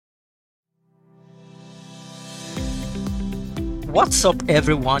What's up,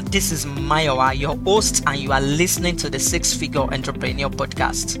 everyone? This is Mayowa, your host, and you are listening to the Six Figure Entrepreneur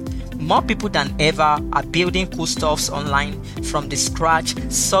Podcast. More people than ever are building cool stuffs online from the scratch,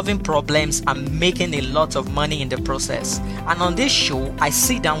 solving problems, and making a lot of money in the process. And on this show, I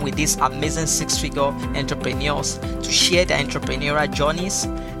sit down with these amazing six-figure entrepreneurs to share their entrepreneurial journeys,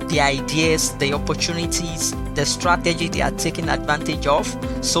 the ideas, the opportunities, the strategy they are taking advantage of,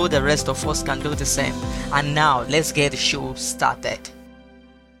 so the rest of us can do the same. And now, let's get the show started.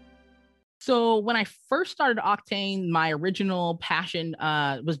 So when I first started Octane, my original passion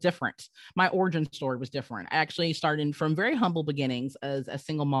was different. My origin story was different. I actually started from very humble beginnings as a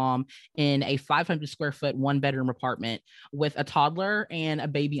single mom in a 500 square foot, one bedroom apartment with a toddler and a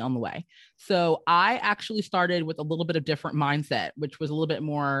baby on the way. So I actually started with a little bit of different mindset, which was a little bit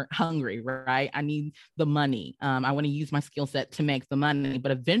more hungry, right? I need the money. I want to use my skill set to make the money.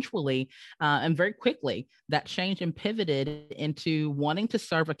 But eventually, and very quickly, that changed and pivoted into wanting to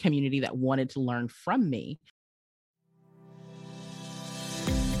serve a community that wanted to learn from me.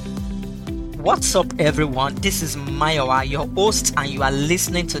 What's up, everyone? This is Mayowa, your host, and you are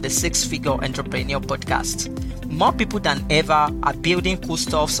listening to the Six Figure Entrepreneur Podcast. More people than ever are building cool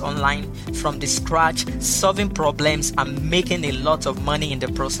stuffs online from the scratch, solving problems, and making a lot of money in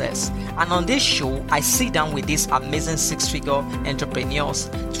the process. And on this show, I sit down with these amazing six-figure entrepreneurs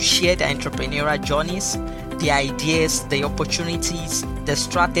to share their entrepreneurial journeys, the ideas, the opportunities, the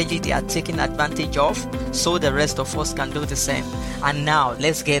strategy they are taking advantage of, so the rest of us can do the same. And now,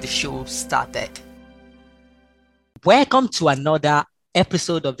 let's get the show started. Welcome to another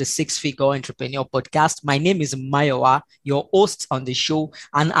episode of the Six Figure Entrepreneur Podcast. My name is Mayowa, your host on the show,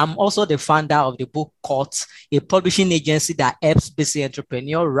 and I'm also the founder of the Book Court, a publishing agency that helps busy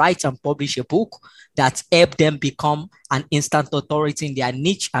entrepreneurs write and publish a book that help them become an instant authority in their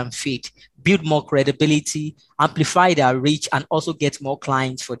niche and field, build more credibility, amplify their reach, and also get more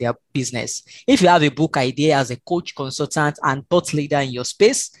clients for their business. If you have a book idea as a coach, consultant, and thought leader in your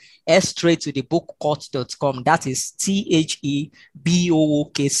space, head straight to the bookcourt.com. That is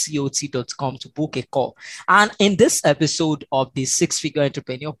THEBOOKCOT.com to book a call. And in this episode of the Six Figure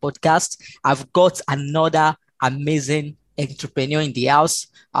Entrepreneur Podcast, I've got another amazing entrepreneur in the house.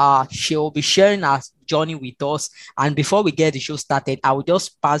 She will be sharing her journey with us. And before we get the show started, I will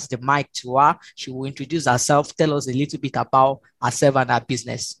just pass the mic to her. She will introduce herself, tell us a little bit about herself and her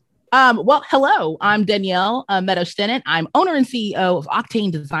business. Well, hello, I'm Danielle, Meadows-Stinnett. I'm owner and CEO of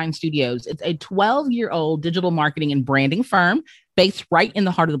Octane Design Studios. It's a 12-year-old digital marketing and branding firm based right in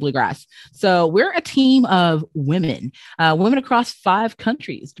the heart of the Bluegrass. So we're a team of women across 5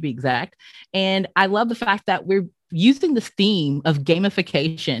 countries, to be exact. And I love the fact that we're using this theme of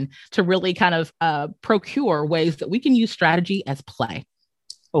gamification to really kind of procure ways that we can use strategy as play.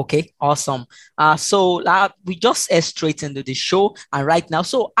 Okay, awesome. So we just head straight into the show. And right now,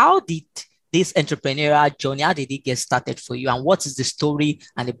 so how did this entrepreneurial journey, how did it get started for you? And what is the story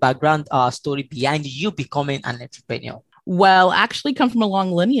and the background story behind you becoming an entrepreneur? Well, I actually come from a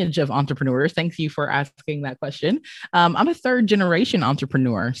long lineage of entrepreneurs. Thank you for asking that question. I'm a 3rd generation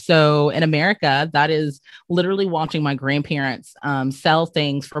entrepreneur. So in America, that is literally watching my grandparents sell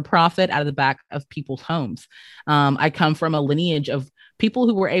things for profit out of the back of people's homes. I come from a lineage of people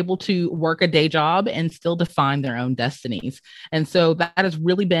who were able to work a day job and still define their own destinies. And so that has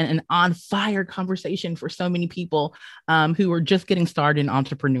really been an on fire conversation for so many people who are just getting started in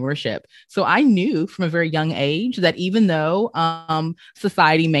entrepreneurship. So I knew from a very young age that even though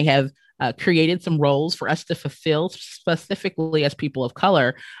society may have created some roles for us to fulfill, specifically as people of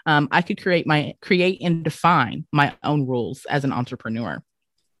color, I could create and define my own rules as an entrepreneur.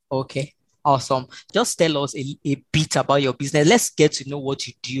 Okay. Awesome. Just tell us a bit about your business. Let's get to know what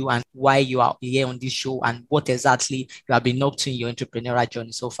you do and why you are here on this show and what exactly you have been up to in your entrepreneurial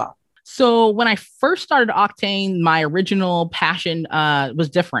journey so far. So when I first started Octane, my original passion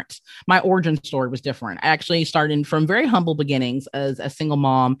was different. My origin story was different. I actually started from very humble beginnings as a single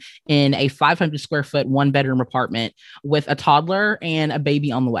mom in a 500 square foot, one bedroom apartment with a toddler and a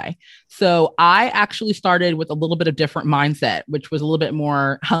baby on the way. So I actually started with a little bit of different mindset, which was a little bit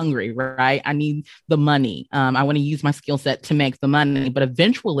more hungry, right? I need the money. I want to use my skill set to make the money. But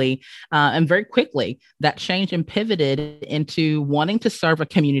eventually, and very quickly, that changed and pivoted into wanting to serve a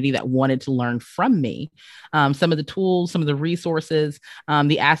community that wanted to learn from me. Some of the tools, some of the resources,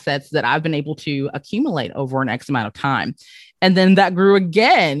 the assets that I've been able to accumulate over an X amount of time. And then that grew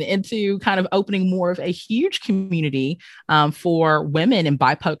again into kind of opening more of a huge community for women and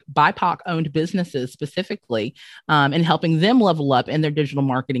BIPOC owned businesses specifically, and helping them level up in their digital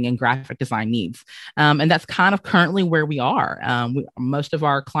marketing and graphic design needs. And that's kind of currently where we are. Most of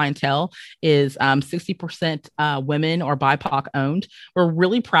our clientele is 60% women or BIPOC owned. We're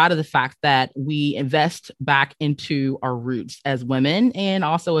really proud of the fact that we invest back into our roots as women and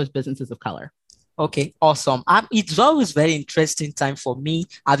also as businesses of color. Okay, awesome. It's always very interesting time for me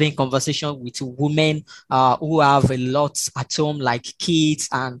having conversation with women who have a lot at home, like kids,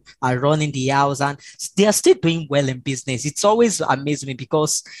 and are running the house, and they are still doing well in business. It's always amazed me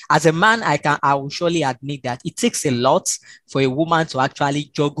because as a man, I will surely admit that it takes a lot for a woman to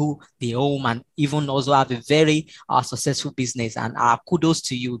actually juggle the home and even also have a very successful business. And kudos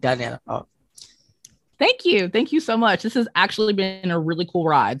to you, Danielle. Thank you. Thank you so much. This has actually been a really cool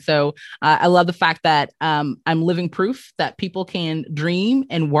ride. So I love the fact that I'm living proof that people can dream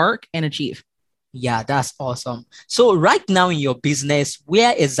and work and achieve. Yeah, that's awesome. So right now in your business,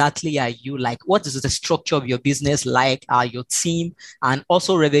 where exactly are you? Like, what is the structure of your business like, your team, and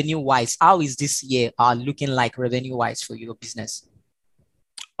also revenue-wise? How is this year looking like revenue-wise for your business?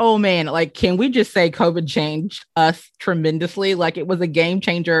 Oh man, like, can we just say COVID changed us tremendously? Like, it was a game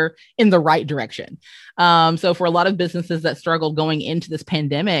changer in the right direction. So for a lot of businesses that struggled going into this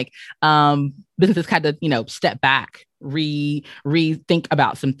pandemic, businesses had to, step back, rethink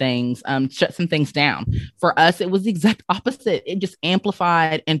about some things, shut some things down. For us, it was the exact opposite. It just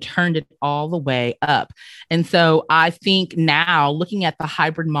amplified and turned it all the way up. And so I think now, looking at the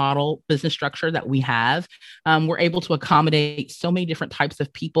hybrid model business structure that we have, we're able to accommodate so many different types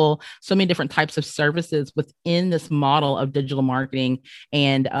of people, so many different types of services within this model of digital marketing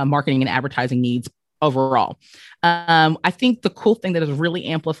and marketing and advertising needs overall. I think the cool thing that has really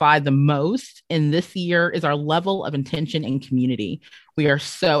amplified the most in this year is our level of intention and community. We are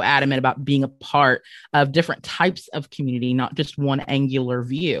so adamant about being a part of different types of community, not just one angular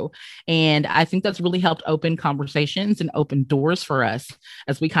view. And I think that's really helped open conversations and open doors for us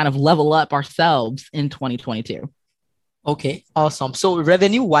as we kind of level up ourselves in 2022. Okay, awesome. So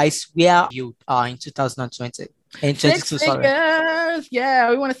revenue-wise, where are you in 2020? In 22, sorry. Yeah,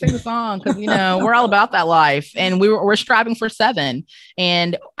 we want to sing the song because we're all about that life, and we're striving for 7.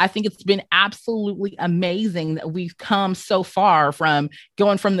 And I think it's been absolutely amazing that we've come so far from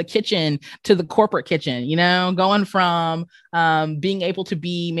going from the kitchen to the corporate kitchen. Going from being able to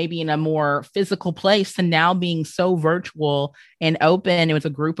be maybe in a more physical place to now being so virtual and open. It was a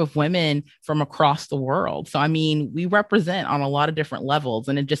group of women from across the world. So I mean, we represent on a lot of different levels,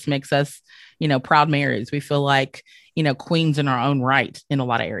 and it just makes us proud Marys. We feel like, queens in our own right in a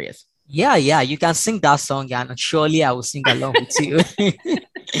lot of areas. Yeah, you can sing that song, and surely I will sing along with you.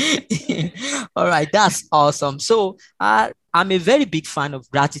 All right, that's awesome. So I'm a very big fan of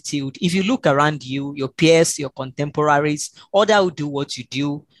gratitude. If you look around you, your peers, your contemporaries, others who do what you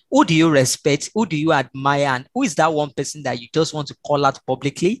do, who do you respect? Who do you admire? And who is that one person that you just want to call out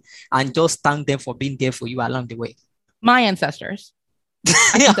publicly and just thank them for being there for you along the way? My ancestors.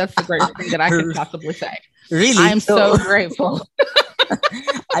 I think that's the greatest thing that I can possibly say. Really? I am so grateful.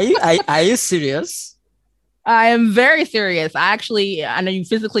 Are you serious? I am very serious. I know you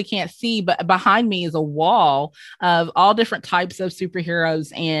physically can't see, but behind me is a wall of all different types of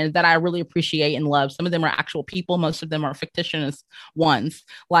superheroes and that I really appreciate and love. Some of them are actual people. Most of them are fictitious ones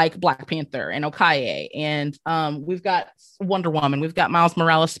like Black Panther and Okaye. And we've got Wonderwoman. We've got Miles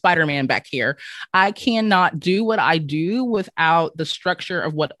Morales, Spider-Man back here. I cannot do what I do without the structure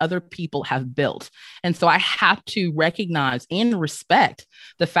of what other people have built. And so I have to recognize and respect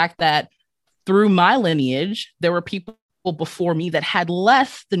the fact that through my lineage, there were people before me that had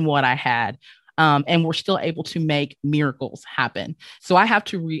less than what I had, and were still able to make miracles happen. So I have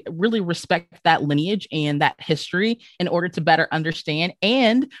to really respect that lineage and that history in order to better understand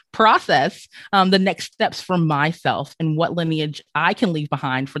and process the next steps for myself and what lineage I can leave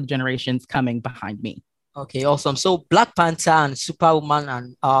behind for the generations coming behind me. Okay, awesome. So Black Panther and Superwoman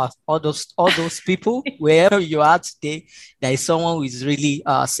and all those people, wherever you are today, there is someone who is really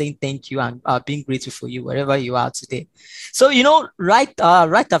saying thank you and being grateful for you wherever you are today. So right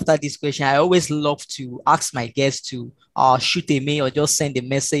after this question, I always love to ask my guests to shoot a mail or just send a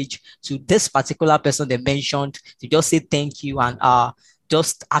message to this particular person they mentioned to just say thank you and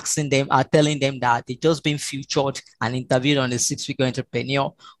just asking them, telling them that they just been featured and interviewed on the Six Figure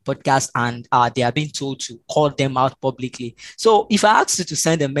Entrepreneur podcast, and they are being told to call them out publicly. So if I asked you to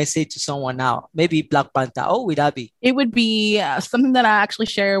send a message to someone now, maybe Black Panther, what would that be? It would be something that I actually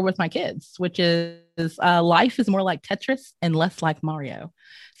share with my kids, which is life is more like Tetris and less like Mario.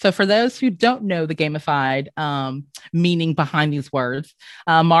 So for those who don't know the gamified meaning behind these words,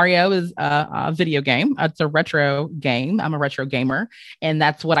 Mario is a video game. It's a retro game. I'm a retro gamer, and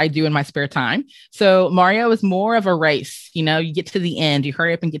that's what I do in my spare time. So Mario is more of a race. You know, you get to the end, you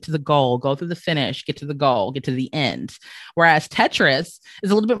hurry up and get to the goal, go through the finish, get to the goal, get to the end. Whereas Tetris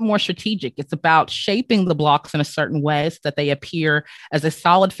is a little bit more strategic. It's about shaping the blocks in a certain way so that they appear as a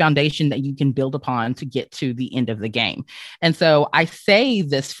solid foundation that you can build upon to get to the end of the game. And so I say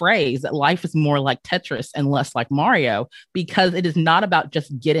this phrase that life is more like Tetris and less like Mario because it is not about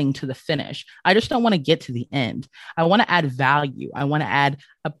just getting to the finish. I just don't want to get to the end. I want to add value. I want to add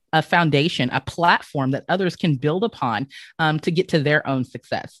a foundation, a platform that others can build upon to get to their own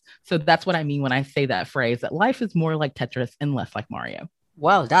success. So that's what I mean when I say that phrase, that life is more like Tetris and less like Mario.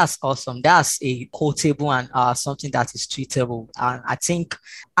 Wow, that's awesome. That's a quotable and something that is tweetable. And I think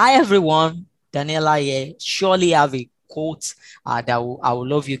everyone, Daniela here, surely have a quote that I would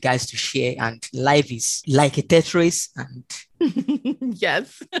love you guys to share. And life is like a Tetris. And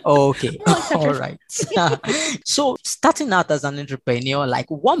yes. Okay. All right. So starting out as an entrepreneur,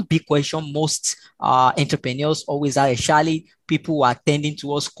 like one big question most entrepreneurs always are, especially people who are tending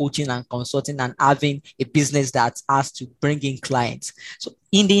towards coaching and consulting and having a business that has to bring in clients. So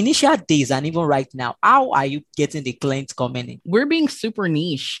in the initial days and even right now, how are you getting the clients coming in? We're being super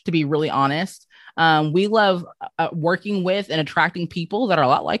niche, to be really honest. We love working with and attracting people that are a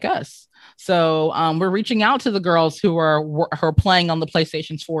lot like us. So we're reaching out to the girls who are playing on the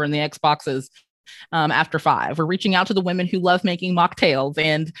PlayStations 4 and the Xboxes after 5. We're reaching out to the women who love making mocktails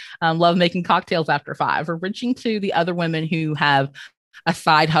and love making cocktails after 5. We're reaching to the other women who have a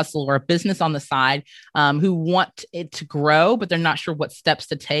side hustle or a business on the side who want it to grow, but they're not sure what steps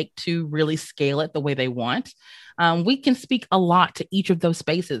to take to really scale it the way they want. We can speak a lot to each of those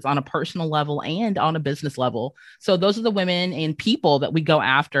spaces on a personal level and on a business level. So those are the women and people that we go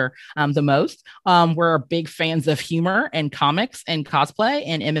after the most. We're big fans of humor and comics and cosplay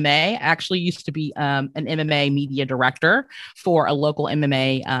and MMA. I actually used to be an MMA media director for a local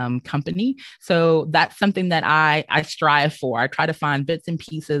MMA company. So that's something that I strive for. I try to find bits and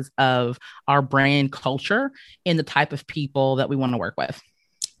pieces of our brand culture in the type of people that we want to work with.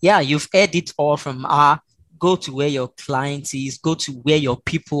 Yeah, you've heard it all from go to where your client is, go to where your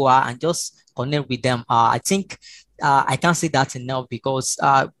people are, and just connect with them. I think I can't say that enough because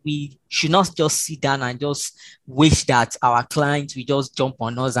we should not just sit down and just wish that our clients will just jump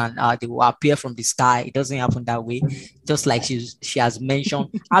on us and they will appear from the sky. It doesn't happen that way. Just like she has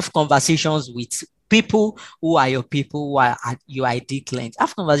mentioned, have conversations with people who are your people, who are your ID clients.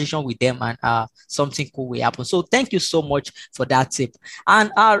 Have conversation with them and something cool will happen. So thank you so much for that tip.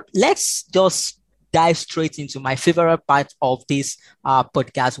 And let's just dive straight into my favorite part of this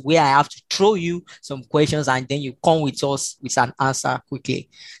podcast, where I have to throw you some questions and then you come with us with an answer quickly.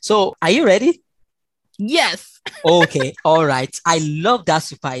 So are you ready? Yes. Okay. All right. I love that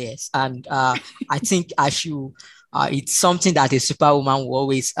super yes. And I think I should, it's something that a superwoman will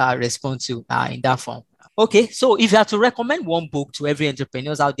always respond to in that form. Okay. So if you have to recommend one book to every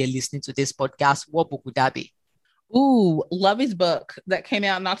entrepreneurs out there listening to this podcast, what book would that be? Ooh, Lovey's book that came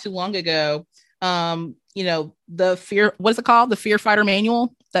out not too long ago. The fear, what's it called? The Fear Fighter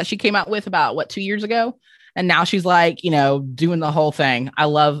Manual that she came out with about 2 years ago. And now she's like, doing the whole thing. I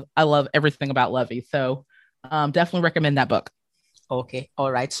love everything about Lovey. So definitely recommend that book. Okay.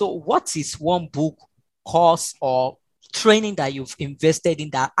 All right. So what is one book, course, or training that you've invested in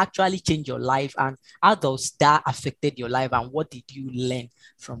that actually changed your life, and how does that affected your life, and what did you learn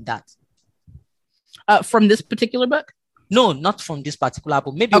from that? From this particular book? No, not from this particular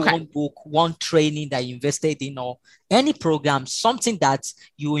book. Maybe one book, one training that you invested in, or any program, something that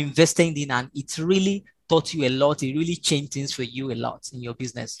you invested in and it really taught you a lot. It really changed things for you a lot in your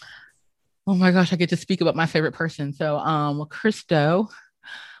business. Oh my gosh, I get to speak about my favorite person. So Christo,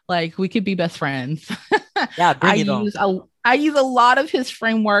 like we could be best friends. Yeah, bring it on. I use a lot of his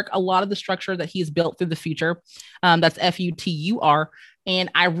framework, a lot of the structure that he's built through the future. That's FUTUR.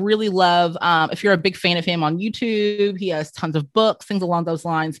 And I really love, if you're a big fan of him on YouTube, he has tons of books, things along those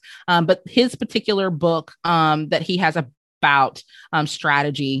lines. But his particular book that he has about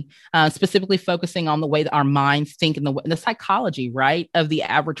strategy, specifically focusing on the way that our minds think and the psychology, right, of the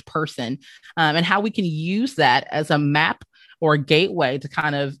average person, and how we can use that as a map or a gateway to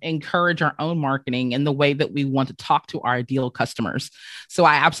kind of encourage our own marketing in the way that we want to talk to our ideal customers. So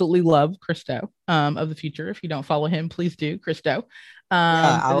I absolutely love Christo of the Future. If you don't follow him, please do, Christo.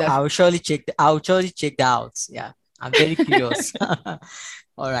 I'll surely check that out. Yeah. I'm very curious.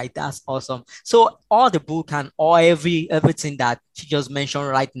 All right, that's awesome. So all the book and all everything that she just mentioned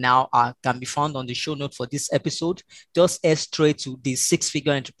right now can be found on the show note for this episode. Just head straight to the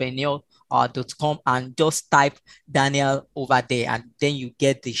sixfigureentrepreneur.com and just type Danielle over there, and then you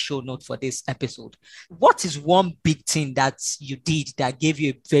get the show note for this episode. What is one big thing that you did that gave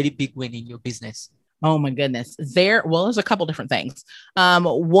you a very big win in your business? Oh my goodness. There's a couple different things.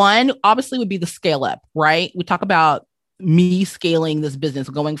 One obviously would be the scale up, right? We talk about me scaling this business,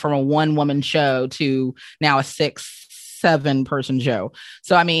 going from a 1-woman show to now a 6-7 person show.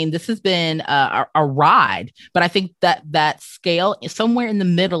 So, I mean, this has been a ride, but I think that scale is somewhere in the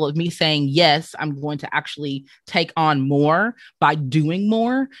middle of me saying, yes, I'm going to actually take on more by doing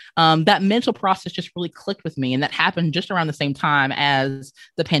more. That mental process just really clicked with me. And that happened just around the same time as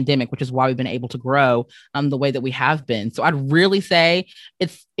the pandemic, which is why we've been able to grow the way that we have been. So I'd really say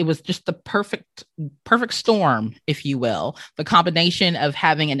it was just the perfect storm, if you will, the combination of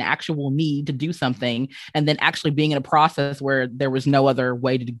having an actual need to do something and then actually being in a process where there was no other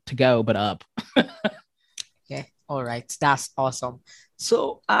way to go but up. Yeah. All right. That's awesome.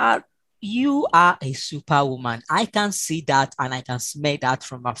 So, you are a superwoman. I can see that and I can smell that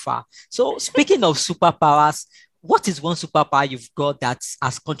from afar. So, speaking of superpowers, what is one superpower you've got that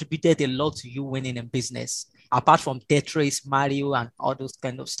has contributed a lot to you winning in business, apart from Tetris, Mario, and all those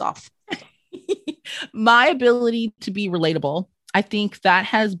kind of stuff? My ability to be relatable. I think that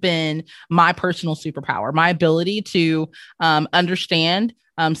has been my personal superpower, my ability to understand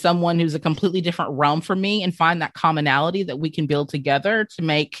someone who's a completely different realm from me and find that commonality that we can build together to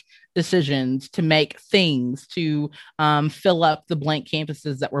make decisions, to make things, to fill up the blank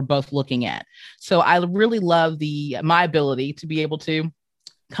canvases that we're both looking at. So I really love my ability to be able to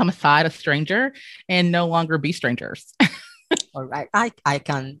come aside a stranger and no longer be strangers. All right. I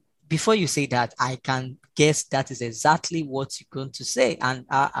can, before you say that, I can guess that is exactly what you're going to say. And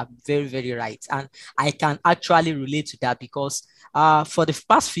I'm very, very right. And I can actually relate to that because for the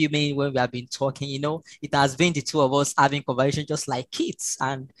past few minutes when we have been talking, it has been the two of us having conversation just like kids.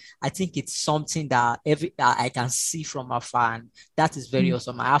 And I think it's something that I can see from afar. And that is very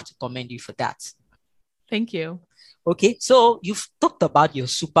awesome. I have to commend you for that. Thank you. Okay, so you've talked about your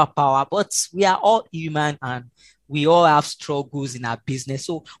superpower, but we are all human and we all have struggles in our business.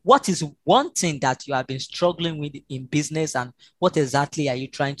 So what is one thing that you have been struggling with in business, and what exactly are you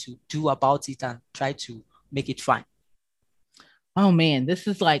trying to do about it and try to make it fine? Oh man, this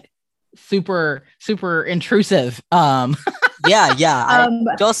is like super, super intrusive. Yeah.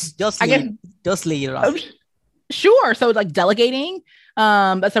 Just lay it out. Sure. So like delegating,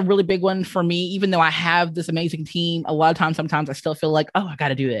 that's a really big one for me. Even though I have this amazing team, a lot of times, sometimes I still feel like, oh, I got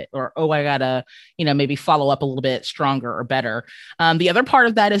to do it, or oh, I got to, maybe follow up a little bit stronger or better. The other part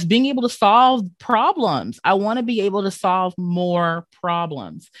of that is being able to solve problems. I want to be able to solve more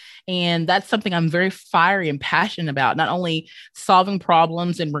problems. And that's something I'm very fiery and passionate about, not only solving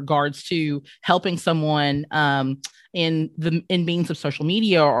problems in regards to helping someone, in means of social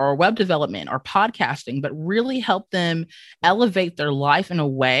media or web development or podcasting, but really help them elevate their life in a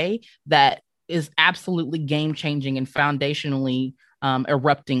way that is absolutely game changing and foundationally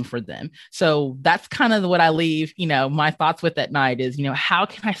erupting for them. So that's kind of what I leave, my thoughts with at night is, how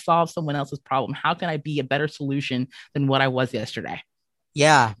can I solve someone else's problem? How can I be a better solution than what I was yesterday?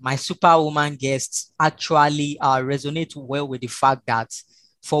 Yeah, my superwoman guests actually resonate well with the fact that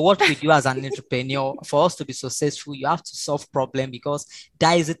for what we do as an entrepreneur, for us to be successful, you have to solve problems because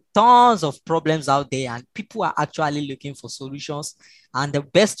there is tons of problems out there and people are actually looking for solutions. And the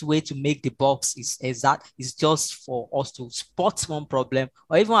best way to make the box is just for us to spot one problem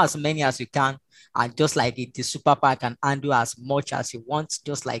or even as many as you can. And just like the superpower can handle as much as you want,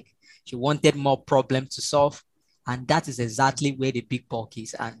 just like she wanted more problems to solve. And that is exactly where the big bulk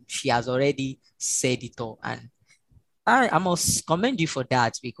is. And she has already said it all. And I must commend you for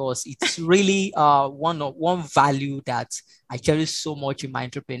that because it's really one value that I cherish so much in my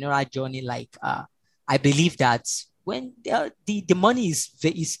entrepreneurial journey. Like I believe that when the money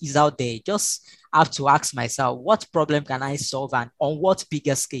is out there, just have to ask myself, what problem can I solve and on what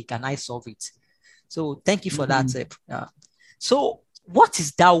bigger scale can I solve it? So thank you for that tip. So what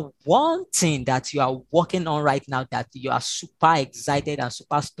is that one thing that you are working on right now that you are super excited and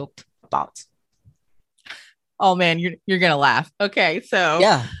super stoked about? Oh man, you're gonna laugh. Okay, so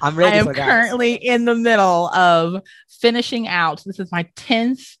yeah, I'm ready. I am currently in the middle of finishing out. This is my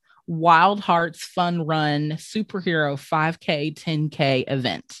 10th Wild Hearts Fun Run Superhero 5K 10K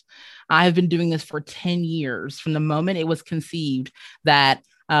event. I have been doing this for 10 years from the moment it was conceived that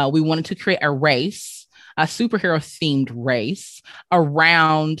we wanted to create a race a superhero themed race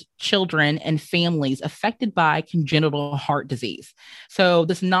around children and families affected by congenital heart disease. So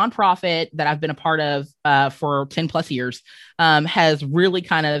this nonprofit that I've been a part of for 10 plus years has really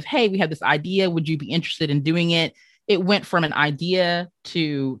kind of, hey, we have this idea. Would you be interested in doing it? It went from an idea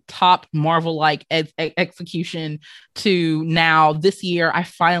to top Marvel-like execution to now this year, I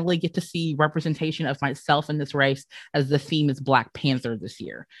finally get to see representation of myself in this race as the theme is Black Panther this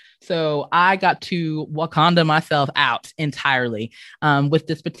year. So I got to Wakanda myself out entirely with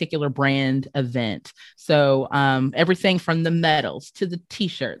this particular brand event. So everything from the medals to the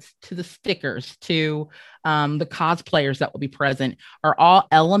t-shirts to the stickers to the cosplayers that will be present are all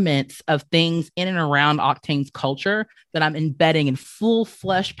elements of things in and around Octane's culture that I'm embedding in full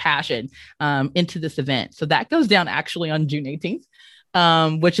flesh passion into this event. So that goes down actually on June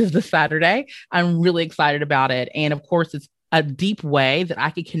 18th, which is the Saturday. I'm really excited about it. And of course, it's a deep way that I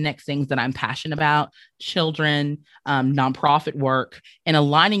could connect things that I'm passionate about, children, nonprofit work, and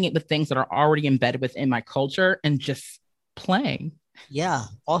aligning it with things that are already embedded within my culture and just playing. Yeah,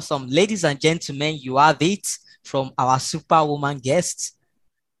 awesome. Ladies and gentlemen, you have it from our Superwoman guests,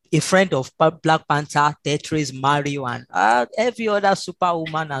 a friend of Black Panther, Tetris, Mario, and every other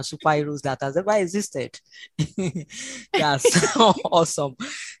Superwoman and superheroes that has ever existed. That's awesome.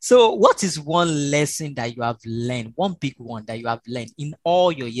 So what is one lesson that you have learned, one big one that you have learned in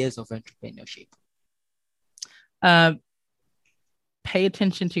all your years of entrepreneurship? Pay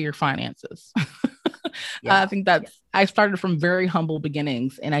attention to your finances. I think I started from very humble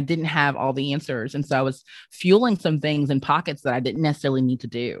beginnings and I didn't have all the answers. And so I was fueling some things in pockets that I didn't necessarily need to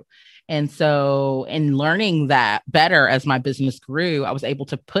do. And so in learning that better as my business grew, I was able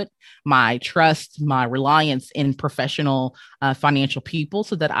to put my trust, my reliance in professional financial people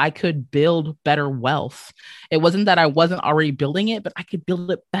so that I could build better wealth. It wasn't that I wasn't already building it, but I could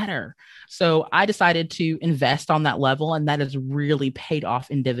build it better. So I decided to invest on that level, and that has really paid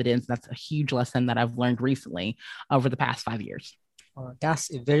off in dividends. That's a huge lesson that I've learned recently over the past 5 years. That's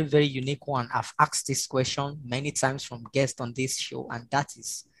a very, very unique one. I've asked this question many times from guests on this show, and that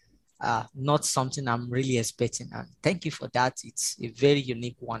is not something I'm really expecting. And thank you for that. It's a very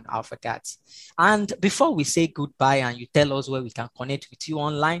unique one after that. And before we say goodbye and you tell us where we can connect with you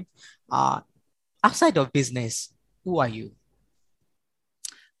online, outside of business, who are you?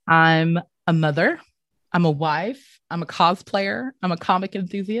 I'm a mother. I'm a wife. I'm a cosplayer. I'm a comic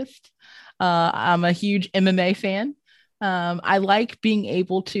enthusiast. I'm a huge MMA fan. I like being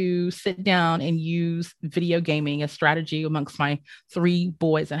able to sit down and use video gaming as strategy amongst my 3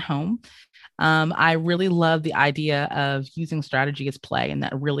 boys at home. I really love the idea of using strategy as play, and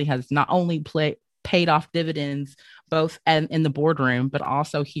that really has not only paid off dividends both in the boardroom, but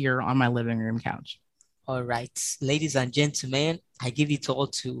also here on my living room couch. All right, ladies and gentlemen, I give it all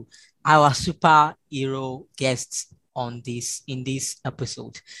to our superhero guests in this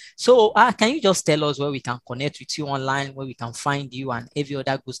episode. So can you just tell us where we can connect with you online, where we can find you, and every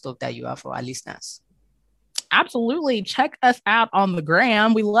other good stuff that you have for our listeners? Absolutely. Check us out on the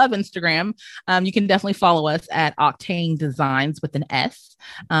gram. We love Instagram. You can definitely follow us at Octane Designs with an S.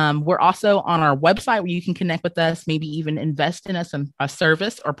 We're also on our website where you can connect with us, maybe even invest in us a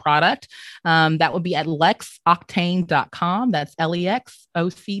service or product. That would be at lexoctane.com. That's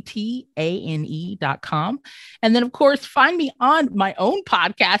LEXOCTANE.com. And then, of course, find me on my own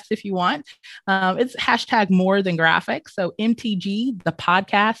podcast if you want. It's hashtag more than graphics. So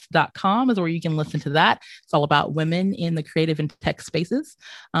mtgthepodcast.com is where you can listen to that. It's all about women in the creative and tech spaces,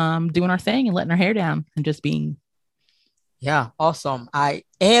 doing our thing and letting our hair down and just being. Yeah, awesome.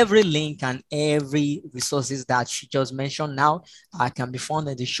 Every link and every resources that she just mentioned now can be found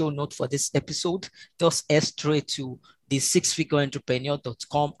in the show note for this episode. Just head straight to the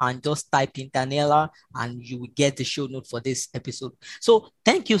sixfigureentrepreneur.com and just type in Danielle and you will get the show note for this episode. So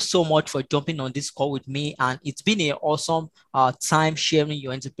thank you so much for jumping on this call with me. And it's been an awesome time sharing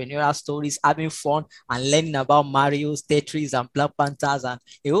your entrepreneurial stories, having fun and learning about Mario's, Tetris and Black Panthers and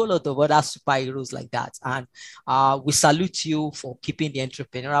a whole lot of other superheroes like that. And we salute you for keeping the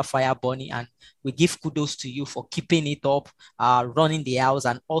entrepreneurial fire burning, and we give kudos to you for keeping it up, running the house,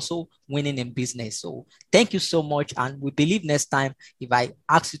 and also winning in business. So thank you so much. And we believe next time, if I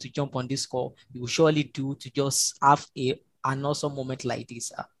ask you to jump on this call, you will surely do to just have an awesome moment like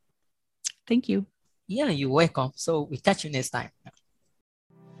this. Thank you. Yeah, you're welcome. So we catch you next time.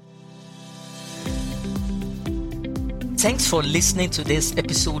 Thanks for listening to this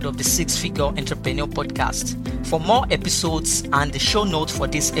episode of the Six Figure Entrepreneur Podcast. For more episodes and the show notes for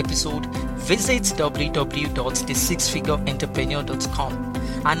this episode, visit www.thesixfigureentrepreneur.com.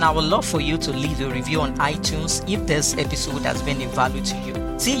 And I would love for you to leave a review on iTunes if this episode has been of value to you.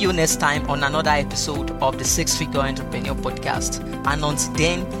 See you next time on another episode of the Six Figure Entrepreneur Podcast. And until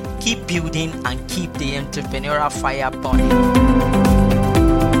then, keep building and keep the entrepreneurial fire burning.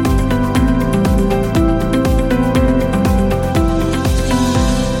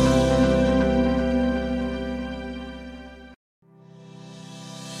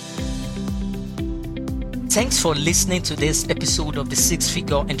 Thanks for listening to this episode of the Six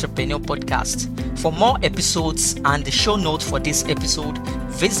Figure Entrepreneur Podcast. For more episodes and the show notes for this episode,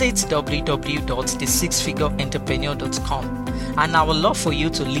 visit www.thesixfigureentrepreneur.com. And I would love for you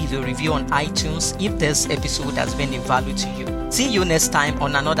to leave a review on iTunes if this episode has been of value to you. See you next time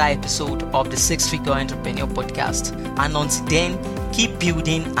on another episode of the Six Figure Entrepreneur Podcast. And until then, keep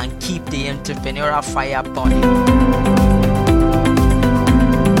building and keep the entrepreneurial fire burning.